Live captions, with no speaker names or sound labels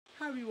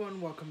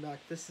everyone, welcome back.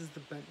 This is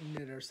the Bent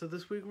Knitter. So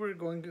this week we're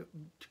going to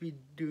be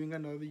doing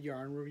another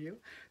yarn review.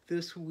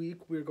 This week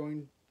we're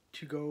going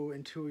to go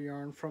into a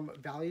yarn from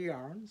Value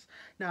Yarns.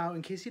 Now,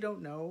 in case you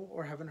don't know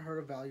or haven't heard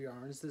of Value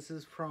Yarns, this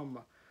is from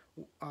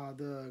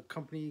the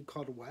company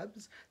called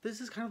Webs.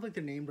 This is kind of like the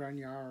name brand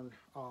yarn,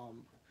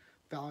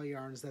 Value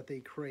Yarns that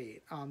they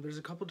create. There's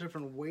a couple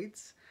different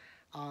weights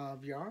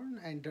of yarn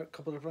and a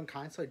couple different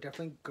kinds, so I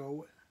definitely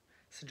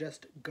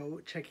suggest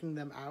checking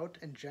them out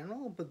in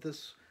general, but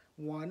this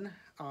one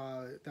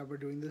that we're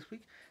doing this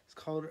week is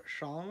called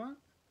Charlemont.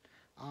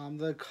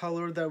 The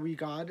color that we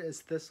got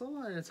is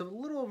Thistle, and it's a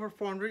little over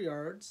 400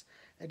 yards.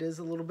 It is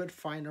a little bit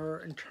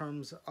finer in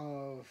terms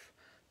of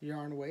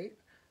yarn weight,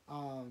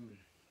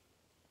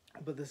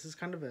 but this is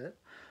kind of it.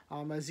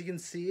 As you can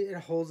see, it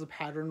holds the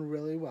pattern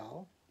really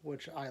well,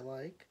 which I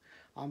like,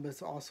 but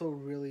it's also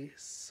really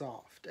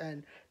soft.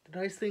 And the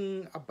nice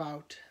thing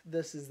about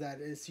this is that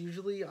it's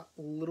usually a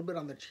little bit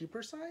on the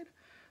cheaper side,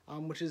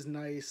 which is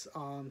nice.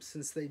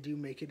 Since they do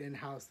make it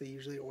in-house, they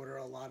usually order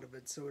a lot of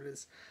it, so it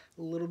is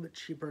a little bit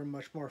cheaper and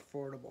much more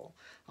affordable.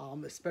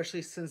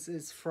 Especially since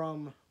it's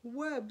from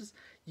Webs,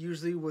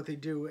 usually what they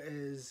do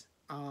is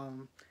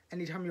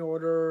anytime you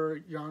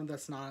order yarn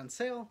that's not on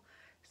sale,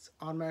 it's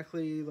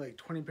automatically like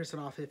 20%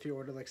 off if you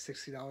order like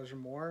 $60 or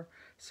more.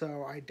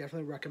 So I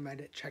definitely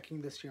recommend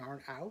checking this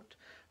yarn out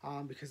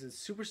because it's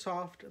super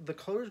soft. The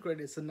color is great.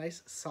 It's a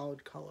nice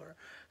solid color.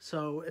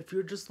 So if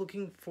you're just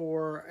looking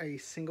for a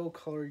single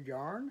color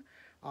yarn,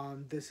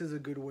 this is a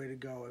good way to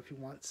go if you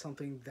want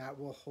something that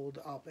will hold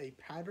up a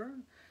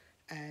pattern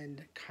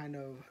and kind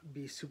of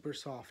be super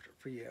soft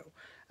for you.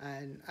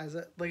 And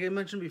like I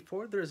mentioned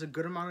before, there's a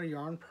good amount of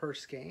yarn per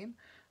skein.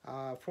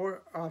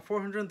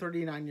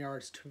 439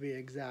 yards to be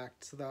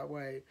exact, so that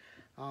way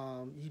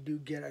you do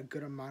get a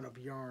good amount of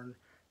yarn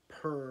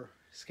per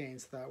skein,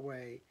 so that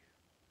way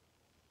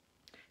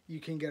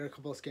you can get a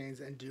couple of skeins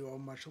and do a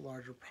much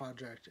larger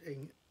project,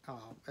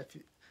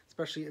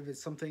 especially if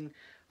it's something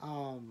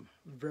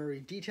very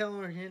detail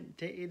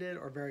orientated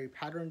or very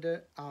pattern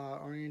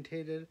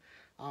orientated.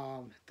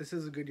 This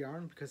is a good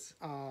yarn because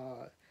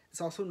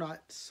it's also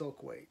not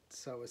silk weight,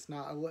 so it's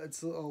a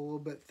little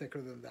bit thicker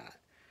than that.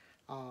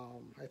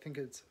 I think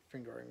it's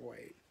fingering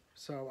weight.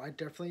 So I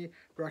definitely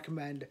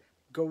recommend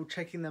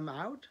checking them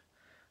out.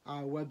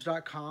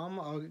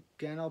 Webs.com.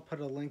 Again, I'll put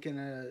a link in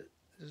the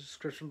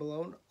description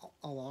below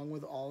along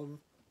with all of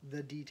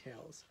the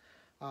details.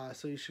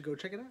 So you should go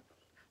check it out.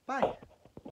 Bye.